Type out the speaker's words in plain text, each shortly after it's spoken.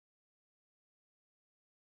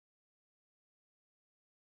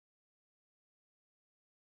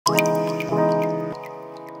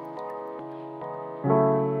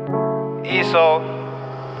ESO.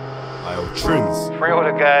 Ayo, Trins. Free all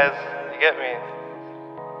the guys, you get me?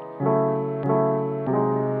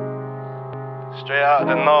 Straight out of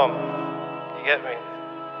the norm, you get me?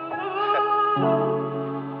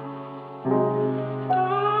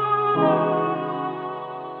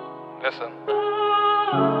 Listen.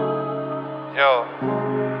 Yo.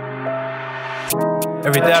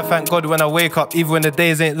 Every day I thank God when I wake up, even when the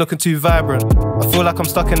days ain't looking too vibrant. I feel like I'm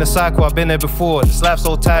stuck in the cycle, I've been there before, this life's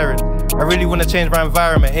so tiring. I really wanna change my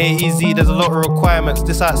environment, ain't easy, there's a lot of requirements.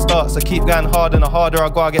 This how it starts, I keep going hard and the harder I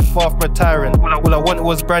go, I get far from retiring. All I wanted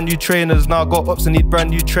was brand new trainers, now I got ups and need brand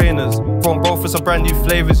new trainers. From both for some brand new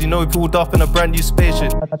flavors, you know we pulled up in a brand new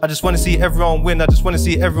spaceship. I just wanna see everyone win, I just wanna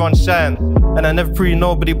see everyone shine. And I never pre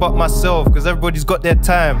nobody but myself, cause everybody's got their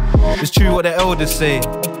time. It's true what the elders say,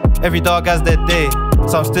 every dog has their day.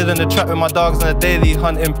 So I'm still in the trap with my dogs on a daily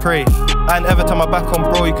hunt and prey. I ain't ever turn my back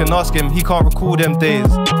on bro, you can ask him, he can't recall them days.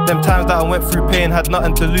 Them times that I went through pain, had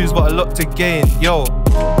nothing to lose but a lot to gain. Yo,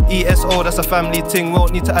 ESO, that's a family thing, we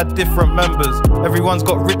won't need to add different members. Everyone's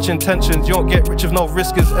got rich intentions, you won't get rich if no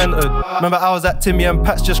risk is entered. Remember I was at Timmy and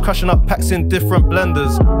Pat's just crushing up packs in different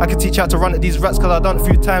blenders. I can teach you how to run at these rats cause I've done a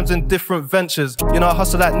few times in different ventures. You know I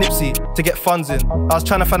hustle like Nipsey to get funds in. I was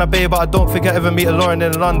trying to find a babe but I don't think I ever meet a Lauren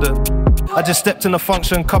in London. I just stepped in a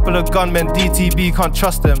function, couple of gunmen, DTB, can't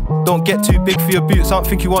trust them. Don't get too big for your boots, I don't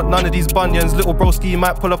think you want none of these bunions. Little broski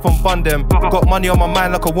might pull up and bun them. Got money on my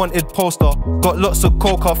mind like a wanted poster. Got lots of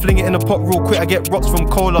coca, fling it in the pot real quick, I get rocks from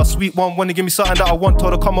cola. Sweet one, wanna give me something that I want,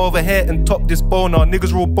 told her come over here and top this boner.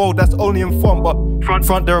 Niggas real bold, that's only in front, but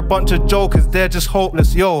front they're a bunch of jokers, they're just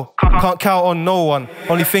hopeless, yo. Can't count on no one,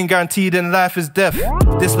 only thing guaranteed in life is death.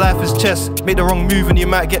 This life is chess, make the wrong move and you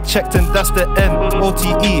might get checked and that's the end.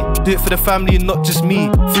 OTE, do it for the family, not just me.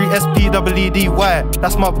 Free SPEEDY,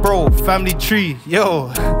 that's my bro, family tree,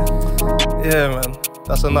 yo. Yeah man,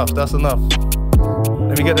 that's enough, that's enough.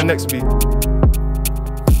 Let me get the next beat.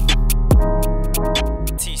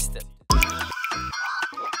 TSteppedin.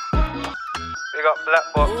 They got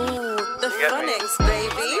Blackbox. Ooh, the phonics,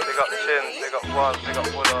 baby. They got Chin, they got One, they got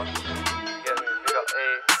Buddha. You get me? They got A.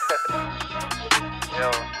 Yo.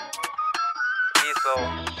 ESO.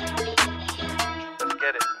 Let's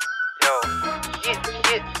get it. Yo.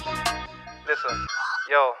 Listen.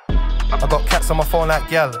 Yo. I got cats on my phone like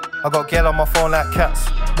gal. I got gal on my phone like cats.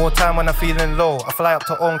 More time when I'm feeling low. I fly up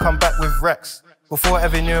to Own, come back with Rex. Before I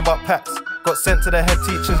ever knew about packs. Got sent to the head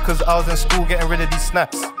teachers cause I was in school getting rid of these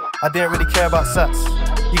snacks. I didn't really care about sats.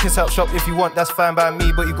 You can set up shop if you want, that's fine by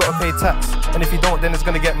me, but you gotta pay tax. And if you don't, then it's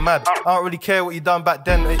gonna get mad. I don't really care what you done back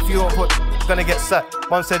then. If you don't put, you're gonna get sacked.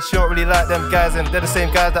 Mom said she don't really like them guys, and they're the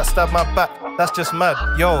same guys that stabbed my back. That's just mad.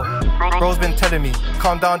 Yo, bro's been telling me,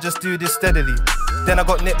 calm down, just do this steadily. Then I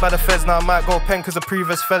got nipped by the feds, now I might go pen cause of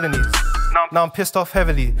previous felonies. Now I'm pissed off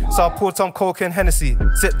heavily, so I poured some coke and Hennessy.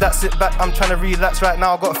 Sit back, I'm trying to relax right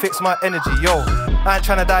now, I gotta fix my energy, yo. I ain't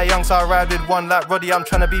trying to die young, so I ride with one like Roddy, I'm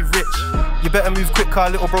trying to be rich. You better move quick, car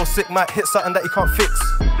little bro sick, might hit something that you can't fix.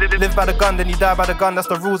 Live by the gun, then you die by the gun, that's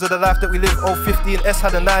the rules of the life that we live. 015S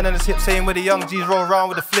had a 9 in his hip, saying where the young G's roll around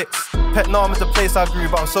with the flicks. Pet Nam is the place I grew,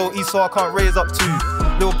 but I'm so east, so I can't raise up too.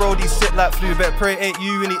 Little brody sit like flu, better pray it ain't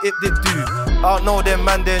you and it did do. I don't know them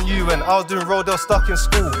man, then you, and I was doing road, they was stuck in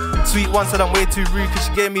school. Sweet one said I'm way too rude, cause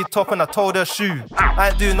she gave me top and I told her shoe. I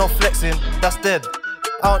ain't doing no flexing, that's dead.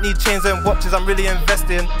 I don't need chains and watches, I'm really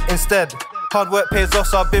investing instead. Hard work pays off,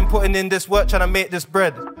 so I've been putting in this work, trying to make this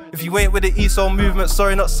bread. If you ain't with the ESO movement,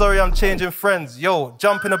 sorry not sorry, I'm changing friends. Yo,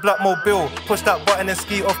 jump in a black mobile, push that button and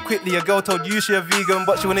ski off quickly. A girl told you she a vegan,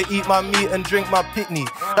 but she wanna eat my meat and drink my pitney.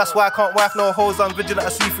 That's why I can't wife no hoes, I'm vigilant, I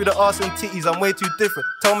see through the arse and titties. I'm way too different,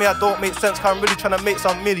 tell me I don't make sense, cause I'm really trying to make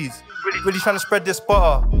some millies. Really trying to spread this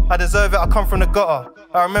butter, I deserve it, I come from the gutter.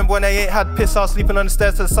 I remember when I ain't had piss, I was sleeping on the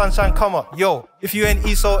stairs till the sunshine come up. Yo, if you ain't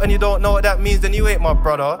ESO and you don't know what that means, then you ain't my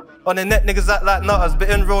brother. On the net niggas act like nutters, but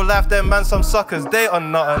in real life them man some suckers, they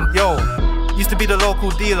on nothing. Yo, used to be the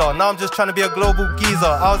local dealer, now I'm just trying to be a global geezer.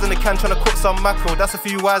 I was in the can trying to cook some mackerel, that's a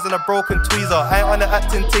few wires and a broken tweezer. I ain't on the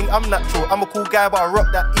acting thing, I'm natural, I'm a cool guy but I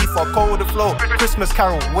rock that ether. Cold with the flow, Christmas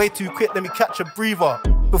carol, way too quick, let me catch a breather.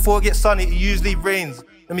 Before it gets sunny, it usually rains.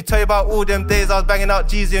 Let me tell you about all them days I was banging out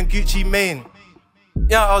Jeezy and Gucci Mane.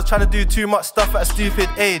 Yeah, I was trying to do too much stuff at a stupid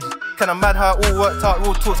age. Kinda mad how it all worked out,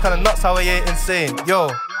 real talks kinda nuts how I ain't insane. Yo,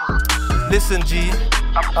 listen G,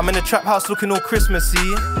 I'm in the trap house looking all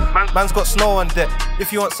Christmassy. Man's got snow on deck,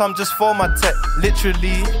 if you want some just phone my tech.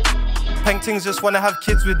 Literally, Pengtings just wanna have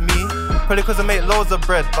kids with me. Probably cause I make loads of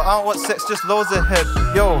bread, but I don't want sex, just loads of head.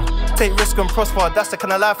 Yo, take risk and prosper, that's the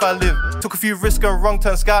kind of life I live. Took a few risks and wrong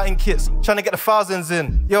turn scouting kits, trying to get the thousands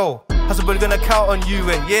in. Yo, How's the bully gonna count on you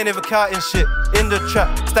when you ain't never counting shit? In the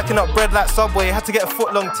trap, stacking up bread like Subway, had to get a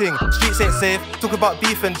foot long ting. Streets ain't safe, talk about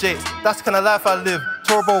beef and jakes, that's the kind of life I live.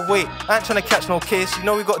 Turbo wait, I ain't tryna catch no case, you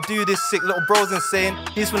know we gotta do this sick. Little bro's insane,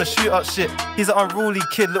 he's finna shoot up shit. He's an unruly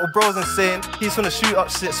kid, little bro's insane, he's finna shoot up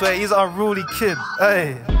shit, swear he's an unruly kid.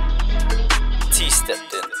 Hey.